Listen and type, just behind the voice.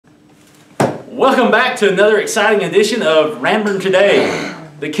Welcome back to another exciting edition of Rambling Today,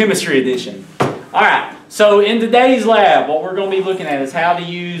 the chemistry edition. Alright, so in today's lab, what we're going to be looking at is how to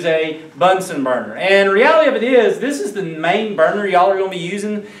use a Bunsen burner. And the reality of it is, this is the main burner y'all are going to be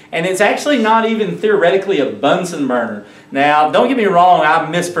using, and it's actually not even theoretically a Bunsen burner. Now, don't get me wrong, I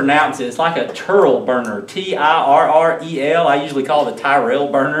mispronounce it. It's like a Tirrill burner, T-I-R-R-E-L. I usually call it a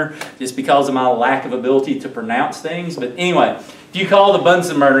Tirrill burner just because of my lack of ability to pronounce things. But anyway, if you call it a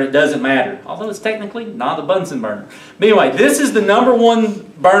Bunsen burner, it doesn't matter. Although it's technically not a Bunsen burner. But anyway, this is the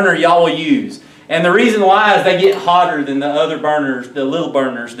 #1 burner y'all will use. And the reason why is they get hotter than the other burners, the little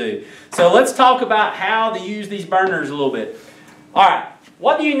burners do. So let's talk about how to use these burners a little bit. Alright,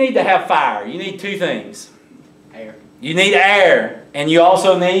 what do you need to have fire? You need two things. Air. You need air, and you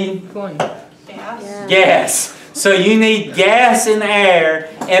also need gas. So you need gas and air,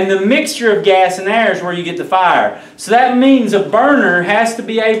 and the mixture of gas and air is where you get the fire. So that means a burner has to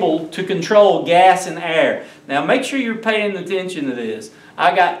be able to control gas and air. Now make sure you're paying attention to this.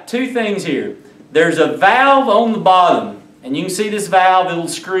 I got two things here. There's a valve on the bottom, and you can see this valve, it'll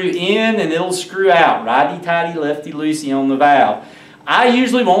screw in and it'll screw out. Righty-tighty, lefty-loosey on the valve. I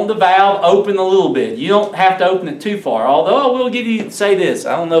usually want the valve open a little bit. You don't have to open it too far. Although I will give you, say this,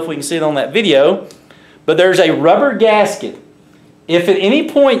 I don't know if we can see it on that video, but there's a rubber gasket. If at any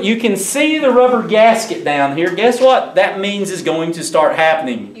point you can see the rubber gasket down here, guess what that means is going to start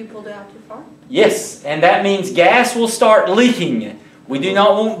happening? You pulled it out too far? Yes, and that means gas will start leaking. We do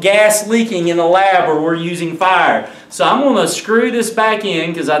not want gas leaking in a lab where we're using fire. So I'm going to screw this back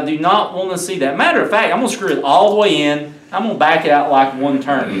in because I do not want to see that. Matter of fact, I'm going to screw it all the way in. I'm going to back it out like one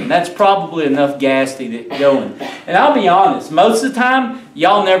turn. And that's probably enough gas to get going. And I'll be honest, most of the time,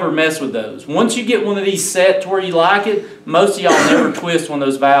 y'all never mess with those. Once you get one of these set to where you like it, most of y'all never twist one of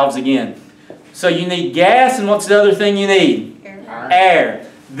those valves again. So you need gas, and what's the other thing you need? Air.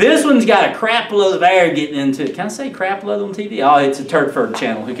 This one's got a crap load of air getting into it. Can I say crap load on TV? Oh, it's a Turd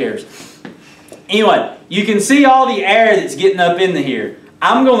channel. Who cares? Anyway, you can see all the air that's getting up into here.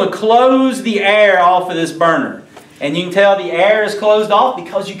 I'm going to close the air off of this burner. And you can tell the air is closed off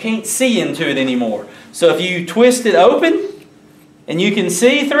because you can't see into it anymore. So if you twist it open and you can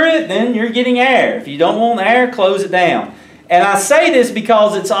see through it, then you're getting air. If you don't want air, close it down. And I say this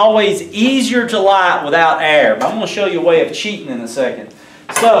because it's always easier to light without air. But I'm going to show you a way of cheating in a second.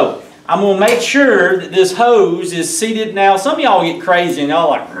 So I'm going to make sure that this hose is seated. Now, some of y'all get crazy and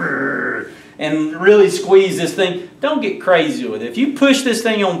y'all like, and really squeeze this thing. Don't get crazy with it. If you push this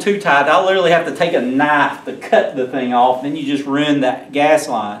thing on too tight, I'll literally have to take a knife to cut the thing off. Then you just ruin that gas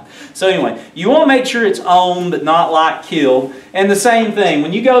line. So anyway, you want to make sure it's on but not like killed. And the same thing,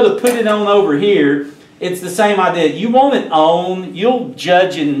 when you go to put it on over here, it's the same idea. You want it on, you'll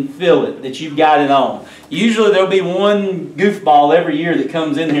judge and feel it that you've got it on. Usually there'll be one goofball every year that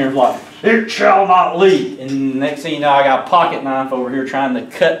comes in here and like, it shall not leak. And next thing you know, I got a pocket knife over here trying to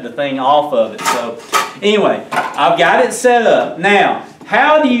cut the thing off of it. So anyway, I've got it set up. Now,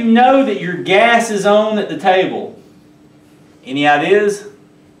 how do you know that your gas is on at the table? Any ideas?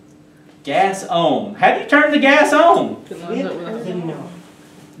 Gas on. How do you turn the gas on?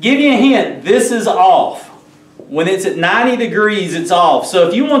 Give you a hint. This is off. When it's at 90 degrees, it's off. So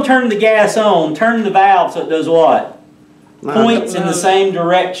if you want to turn the gas on, turn the valve so it does what? Points in the same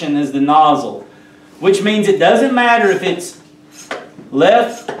direction as the nozzle. Which means it doesn't matter if it's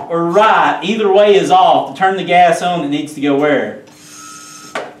left or right. Either way is off. To turn the gas on, it needs to go where?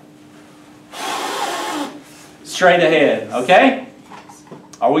 Straight ahead. Okay?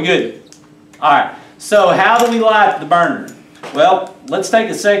 Are we good? Alright. So how do we light the burner? Well, let's take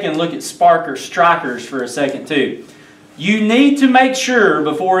a second and look at strikers for a second too. You need to make sure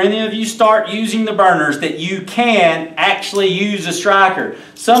before any of you start using the burners that you can actually use a striker.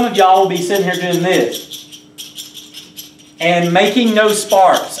 Some of y'all will be sitting here doing this and making no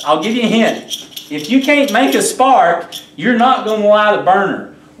sparks. I'll give you a hint. If you can't make a spark, you're not going to light a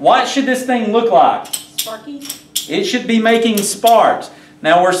burner. What should this thing look like? Sparky? It should be making sparks.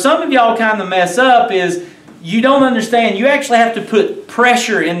 Now where some of y'all kind of mess up is you don't understand. You actually have to put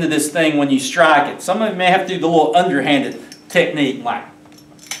pressure into this thing when you strike it. Some of you may have to do the little underhanded technique like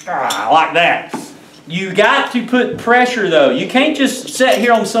that. You got to put pressure though. You can't just sit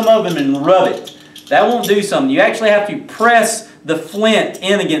here on some of them and rub it. That won't do something. You actually have to press the flint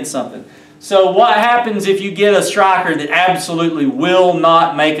in against something. So what happens if you get a striker that absolutely will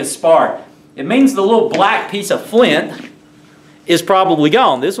not make a spark? It means the little black piece of flint is probably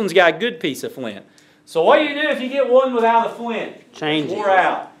gone. This one's got a good piece of flint. So what do you do if you get one without a flint? Change it. Wore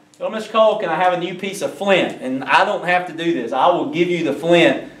out. Oh, Mr. Cole, can I have a new piece of flint? And I don't have to do this. I will give you the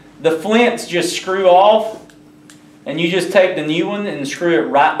flint. The flints just screw off, and you just take the new one and screw it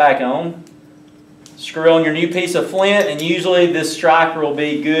right back on. Screw on your new piece of flint, and usually this striker will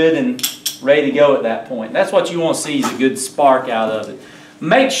be good and ready to go at that point. That's what you want to see, is a good spark out of it.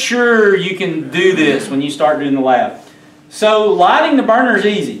 Make sure you can do this when you start doing the lab. So lighting the burner is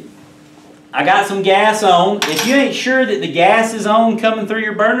easy. I got some gas on. If you ain't sure that the gas is on coming through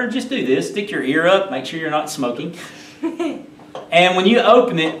your burner, just do this. Stick your ear up. Make sure you're not smoking. And when you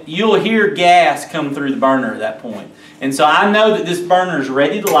open it, you'll hear gas come through the burner at that point. And so I know that this burner is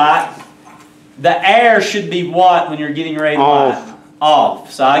ready to light. The air should be what when you're getting ready to light?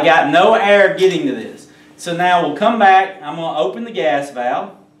 Off. So I got no air getting to this. So now we'll come back. I'm going to open the gas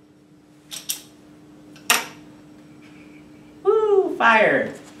valve. Woo,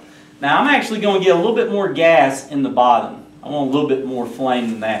 fire. Now I'm actually going to get a little bit more gas in the bottom. I want a little bit more flame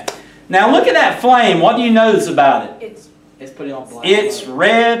than that. Now look at that flame. What do you notice about it? It's putting on black. It's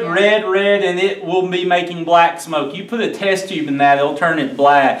red, red, red, and it will be making black smoke. You put a test tube in that, it'll turn it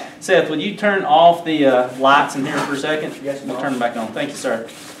black. Seth, would you turn off the lights in here for a second? Yes, we'll turn them back on. Thank you, sir.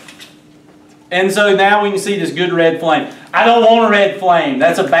 And so now we can see this good red flame. I don't want a red flame.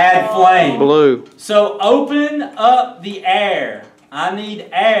 That's a bad flame. Blue. So open up the air. I need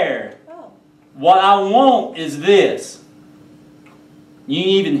air. What I want is this. You can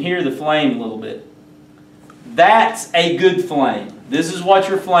even hear the flame a little bit. That's a good flame. This is what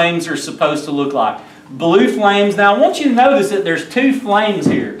your flames are supposed to look like. Blue flames. Now I want you to notice that there's two flames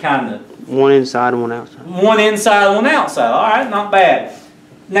here, kind of. One inside and one outside. One inside, one outside. All right, not bad.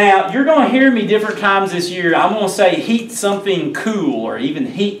 Now, you're going to hear me different times this year. I'm going to say heat something cool or even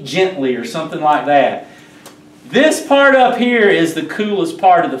heat gently or something like that. This part up here is the coolest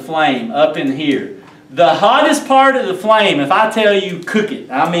part of the flame, up in here. The hottest part of the flame, if I tell you cook it,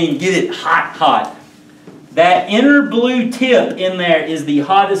 I mean get it hot, hot. That inner blue tip in there is the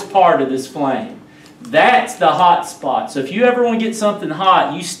hottest part of this flame. That's the hot spot. So if you ever want to get something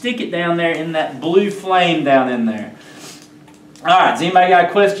hot, you stick it down there in that blue flame down in there. All right, has anybody got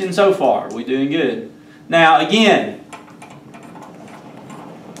a question so far? Are we doing good? Now, again,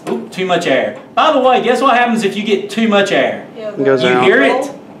 oop, too much air. By the way, guess what happens if you get too much air? It goes you out. Hear it?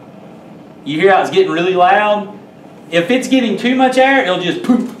 You hear how it's getting really loud? If it's getting too much air, it'll just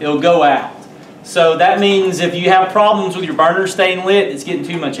poof, it'll go out. So that means if you have problems with your burner staying lit, it's getting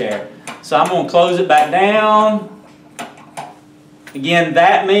too much air. So I'm going to close it back down. Again,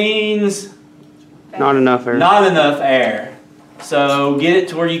 that means not enough air. Not enough air. So get it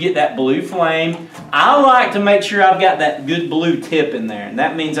to where you get that blue flame. I like to make sure I've got that good blue tip in there, and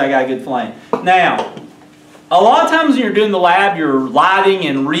that means I got a good flame. Now, a lot of times when you're doing the lab, you're lighting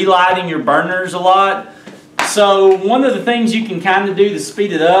and relighting your burners a lot. So one of the things you can kind of do to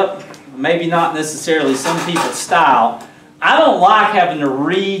speed it up, maybe not necessarily some people's style, I don't like having to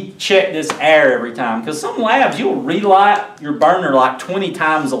recheck this air every time, because some labs you'll relight your burner like 20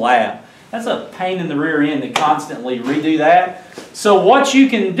 times a lab. That's a pain in the rear end to constantly redo that. So what you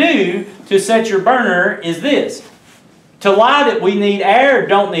can do to set your burner is this. To light it, we need air or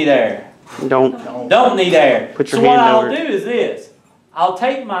don't need air? Don't need air. Put your so what hand I'll over do it. is this. I'll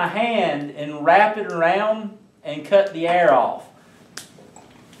take my hand and wrap it around and cut the air off.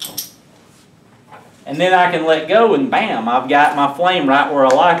 And then I can let go and bam, I've got my flame right where I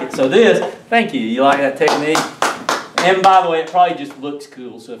like it. So this, thank you. You like that technique? And by the way, it probably just looks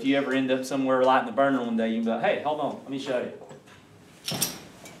cool. So if you ever end up somewhere lighting the burner one day, you can be like, hey, hold on, let me show you.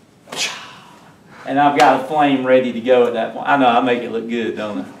 And I've got a flame ready to go at that point. I know, I make it look good,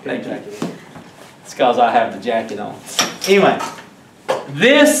 don't I? Thank you. It's because I have the jacket on. Anyway,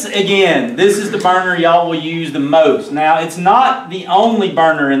 this, again, this is the burner y'all will use the most. Now, it's not the only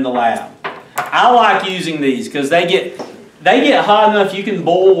burner in the lab. I like using these because they get hot enough you can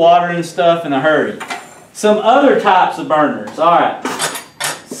boil water and stuff in a hurry. Some other types of burners. All right.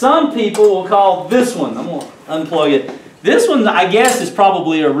 Some people will call this one. I'm going to unplug it. This one, I guess, is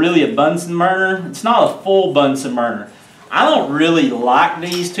probably really a Bunsen burner. It's not a full Bunsen burner. I don't really like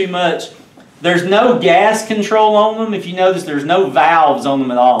these too much. There's no gas control on them. If you notice, there's no valves on them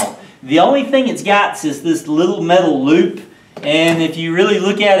at all. The only thing it's got is this little metal loop. And if you really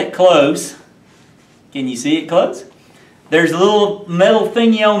look at it close, can you see it close? There's a little metal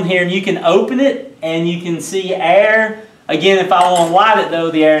thingy on here, and you can open it, and you can see air. Again, if I want to light it,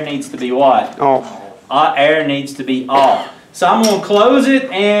 though, the air needs to be what? Off. Air needs to be off. So I'm going to close it,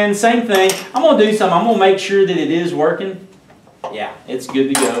 and same thing. I'm going to do something. I'm going to make sure that it is working. Yeah, it's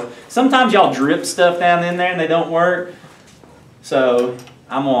good to go. Sometimes y'all drip stuff down in there, and they don't work. So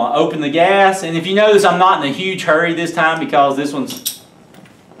I'm going to open the gas, and if you notice, I'm not in a huge hurry this time because this one's...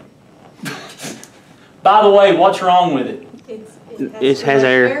 By the way, what's wrong with it? It has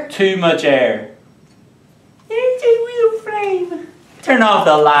air. Too much air. It's a little flame. Turn off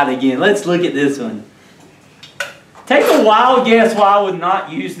the light again. Let's look at this one. a wild guess why I would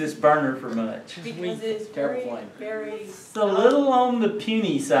not use this burner for much? Because it's very... It's a little on the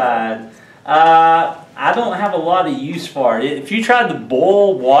puny side. I don't have a lot of use for it. If you tried to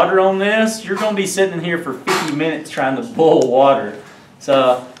boil water on this, you're going to be sitting here for 50 minutes trying to boil water.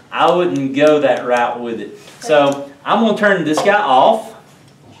 So I wouldn't go that route with it. So I'm going to turn this guy off.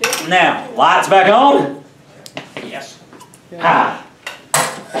 Now, lights back on. Yes. Ah.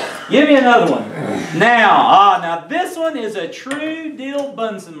 Give me another one. Now this one is a true deal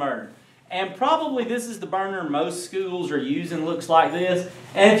Bunsen burner. And probably this is the burner most schools are using, looks like this.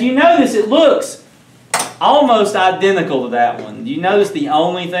 And if you notice, it looks almost identical to that one. Do you notice the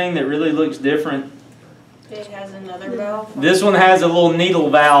only thing that really looks different? It has another valve. This one has a little needle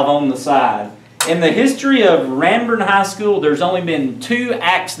valve on the side. In the history of Ranburne High School, there's only been 2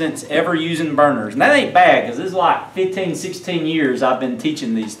 accidents ever using burners. And that ain't bad, because this is like 15, 16 years I've been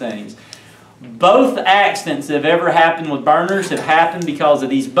teaching these things. Both accidents that have ever happened with burners have happened because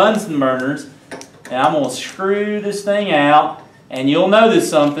of these Bunsen burners. And I'm going to screw this thing out, and you'll notice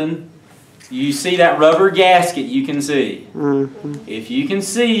something. You see that rubber gasket you can see. If you can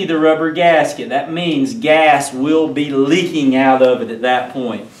see the rubber gasket, that means gas will be leaking out of it at that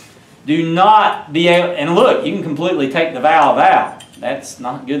point. Do not be able, and look, you can completely take the valve out. That's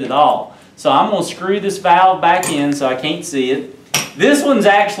not good at all. So I'm going to screw this valve back in so I can't see it. This one's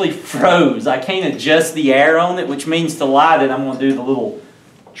actually froze. I can't adjust the air on it, which means to light it, I'm going to do the little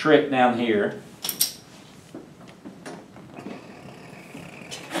trick down here.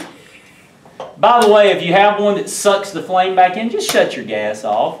 By the way, if you have one that sucks the flame back in, just shut your gas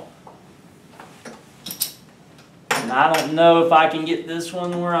off. And I don't know if I can get this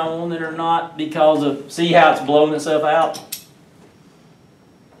one where I want it or not because of, see how it's blowing itself out?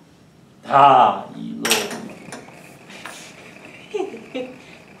 Ah, you little...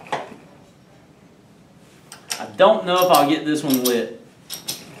 I don't know if I'll get this one lit.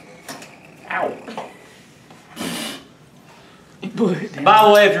 Ow. By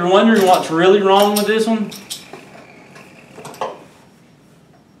the way, if you're wondering what's really wrong with this one,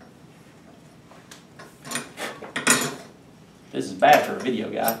 this is bad for a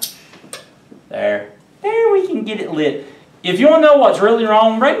video guy. There we can get it lit. If you want to know what's really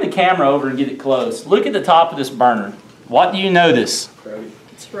wrong, bring the camera over and get it close. Look at the top of this burner. What do you notice?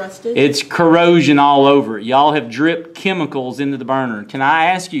 It's rusted. It's corrosion all over it. Y'all have dripped chemicals into the burner. Can I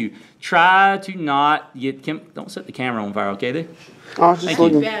ask you, try to not get don't set the camera on fire, okay? There. Oh, just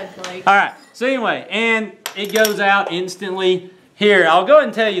looking. All right. So anyway, and it goes out instantly. Here, I'll go ahead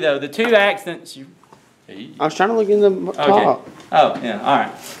and tell you though, the 2 accidents. I was trying to look in the top. Okay. Oh, yeah. All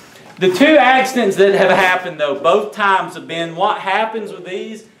right. The 2 accidents that have happened though, both times have been what happens with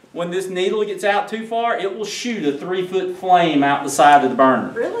these. When this needle gets out too far, it will shoot a 3-foot flame out the side of the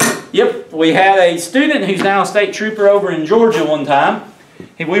burner. Really? Yep. We had a student who's now a state trooper over in Georgia one time.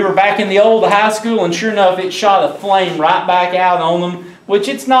 We were back in the old high school, and sure enough, it shot a flame right back out on them, which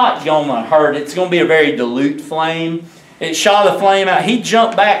it's not going to hurt. It's going to be a very dilute flame. It shot a flame out. He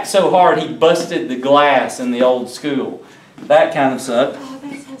jumped back so hard, he busted the glass in the old school. That kind of sucked.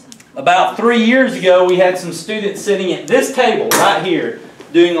 About 3 years ago, we had some students sitting at this table right here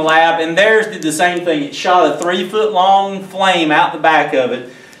doing the lab, and theirs did the same thing. It shot a 3-foot long flame out the back of it.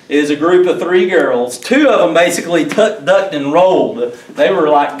 It is a group of 3 girls. 2 of them basically ducked and rolled. They were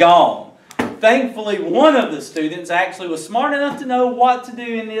like gone. Thankfully, one of the students actually was smart enough to know what to do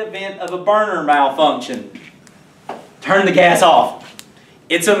in the event of a burner malfunction. Turn the gas off.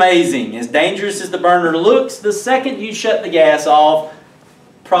 It's amazing. As dangerous as the burner looks, the second you shut the gas off,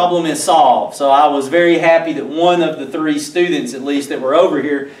 problem is solved. So I was very happy that one of the 3 students, at least, that were over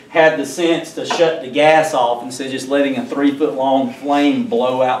here had the sense to shut the gas off instead of just letting a 3-foot long flame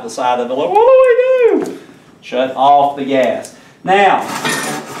blow out the side of the load. What do I do? Shut off the gas. Now,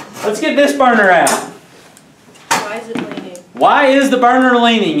 let's get this burner out. Why is it leaning? Why is the burner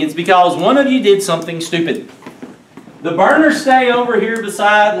leaning? It's because one of you did something stupid. The burners stay over here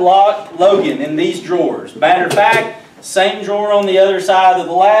beside Logan in these drawers. Matter of fact, same drawer on the other side of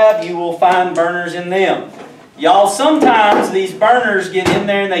the lab, you will find burners in them. Y'all, sometimes these burners get in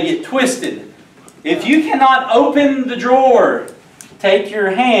there and they get twisted. If you cannot open the drawer, take your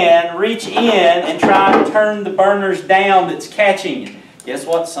hand, reach in, and try and turn the burners down that's catching it. Guess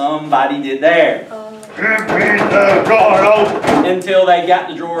what somebody did there? Rip the drawer open. Until they got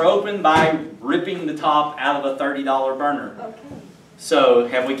the drawer open by ripping the top out of a $30 burner. Okay. So,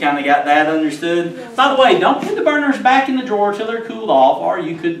 have we kind of got that understood? Yes. By the way, don't put the burners back in the drawer till they're cooled off, or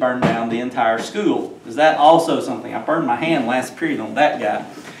you could burn down the entire school. Is that also something? I burned my hand last period on that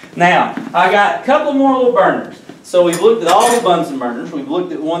guy. Now, I got a couple more little burners. So we've looked at all the Bunsen burners. We've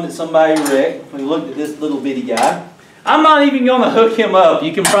looked at one that somebody wrecked. We've looked at this little bitty guy. I'm not even going to hook him up.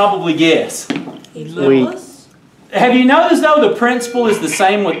 You can probably guess. He's Sweet. lipless. Have you noticed, though, the principle is the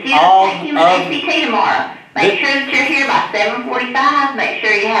same with all of... ACT tomorrow. Make sure that you're here by 7:45. Make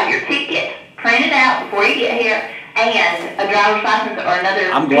sure you have your ticket printed out before you get here and a driver's license or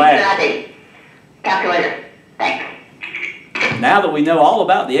another I'm piece glad. of ID. Calculator. Thanks. Now that we know all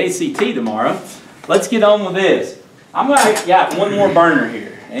about the ACT tomorrow, let's get on with this. I'm going to got one more burner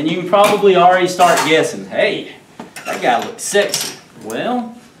here, and you can probably already start guessing, hey, that guy looks sexy.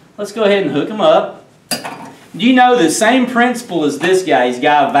 Well, let's go ahead and hook him up. Do you know the same principle as this guy? He's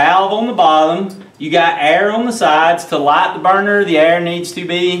got a valve on the bottom. You got air on the sides. To light the burner, the air needs to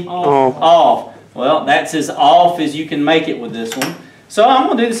be off. Well, that's as off as you can make it with this one. So I'm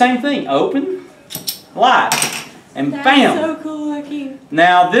going to do the same thing. Open, light, and That's bam. so cool looking.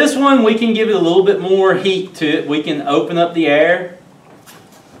 Now this one, we can give it a little bit more heat to it. We can open up the air.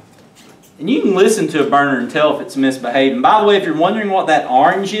 And you can listen to a burner and tell if it's misbehaving. By the way, if you're wondering what that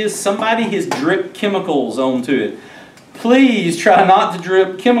orange is, somebody has dripped chemicals onto it. Please try not to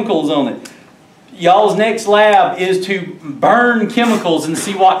drip chemicals on it. Y'all's next lab is to burn chemicals and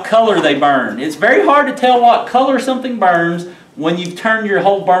see what color they burn. It's very hard to tell what color something burns when you've turned your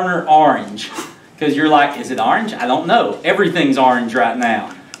whole burner orange. Because you're like, is it orange? I don't know. Everything's orange right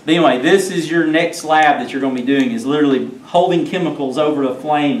now. But anyway, this is your next lab that you're going to be doing, is literally holding chemicals over the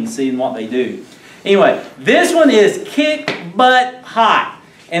flame and seeing what they do. Anyway, this one is kick butt hot.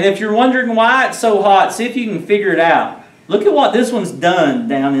 And if you're wondering why it's so hot, see if you can figure it out. Look at what this one's done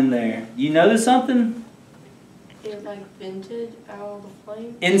down in there. You notice something? It like vented out of the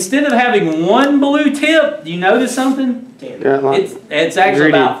flame. Instead of having one blue tip, do you notice something? It's actually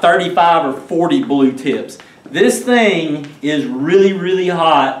about 35 or 40 blue tips. This thing is really, really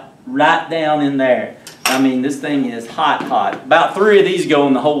hot right down in there. I mean, this thing is hot, hot. About 3 of these go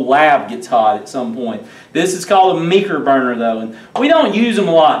and the whole lab gets hot at some point. This is called a Meker burner, though, and we don't use them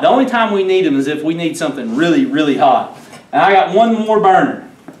a lot. The only time we need them is if we need something really, really hot. And I got one more burner.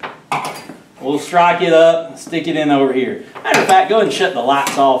 We'll strike it up, stick it in over here. Matter of fact, go ahead and shut the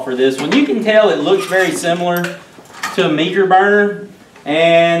lights off for this one. You can tell it looks very similar to a Meker burner,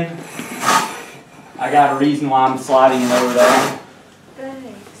 and I got a reason why I'm sliding it over there.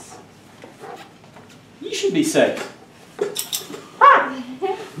 Thanks. You should be safe.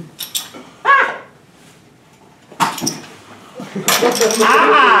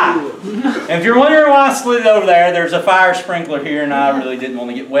 If you're wondering why I slid it over there, there's a fire sprinkler here and I really didn't want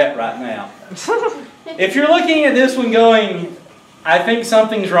to get wet right now. If you're looking at this one going, I think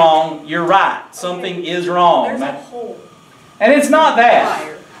something's wrong, you're right. Something is wrong. There's a hole. And it's not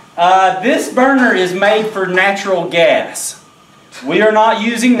that. This burner is made for natural gas. We are not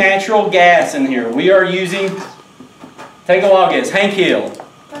using natural gas in here. We are using, take a wild guess, Hank Hill.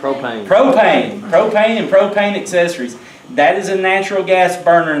 Propane. Propane. Propane and propane accessories. That is a natural gas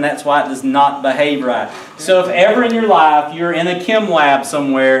burner, and that's why it does not behave right. So if ever in your life you're in a chem lab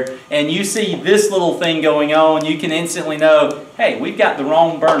somewhere and you see this little thing going on, you can instantly know, hey, we've got the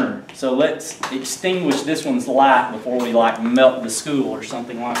wrong burner. So let's extinguish this one's light before we like melt the school or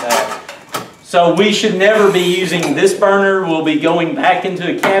something like that. So we should never be using this burner. We'll be going back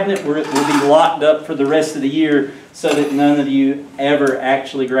into a cabinet where it will be locked up for the rest of the year so that none of you ever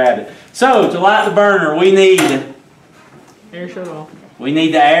actually grab it. So to light the burner, we need... Air shut off. We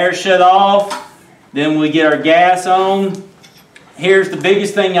need the air shut off. Then we get our gas on. Here's the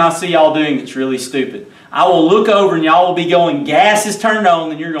biggest thing y'all see y'all doing that's really stupid. I will look over and y'all will be going, gas is turned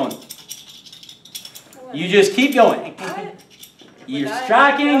on, and you're going. You just keep going. You're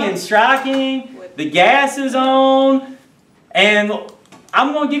striking and striking. The gas is on. And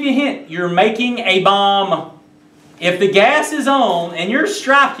I'm going to give you a hint. You're making a bomb. If the gas is on and you're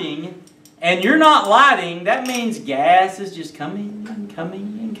striking, and you're not lighting, that means gas is just coming and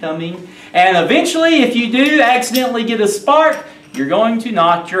coming and coming. And eventually, if you do accidentally get a spark, you're going to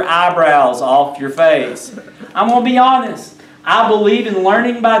knock your eyebrows off your face. I'm going to be honest. I believe in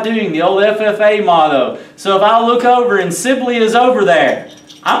learning by doing, the old FFA motto. So if I look over and Sibley is over there,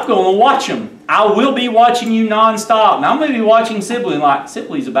 I'm going to watch him. I will be watching you nonstop. And I'm going to be watching Sibley like,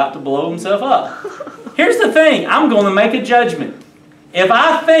 Sibley's about to blow himself up. Here's the thing. I'm going to make a judgment. If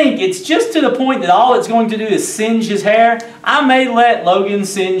I think it's just to the point that all it's going to do is singe his hair, I may let Logan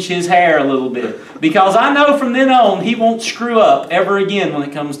singe his hair a little bit. Because I know from then on he won't screw up ever again when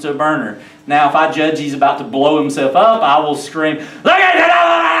it comes to a burner. Now if I judge he's about to blow himself up, I will scream, "Look at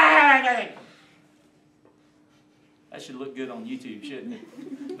it!" That should look good on YouTube, shouldn't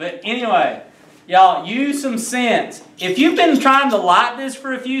it? But anyway, y'all, use some sense. If you've been trying to light this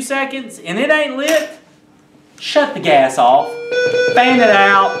for a few seconds and it ain't lit, shut the gas off, fan it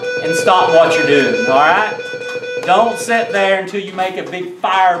out, and stop what you're doing, all right? Don't sit there until you make a big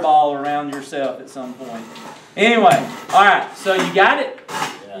fireball around yourself at some point. Anyway, all right, so you got it?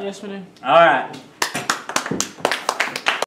 Yes, we do. All right.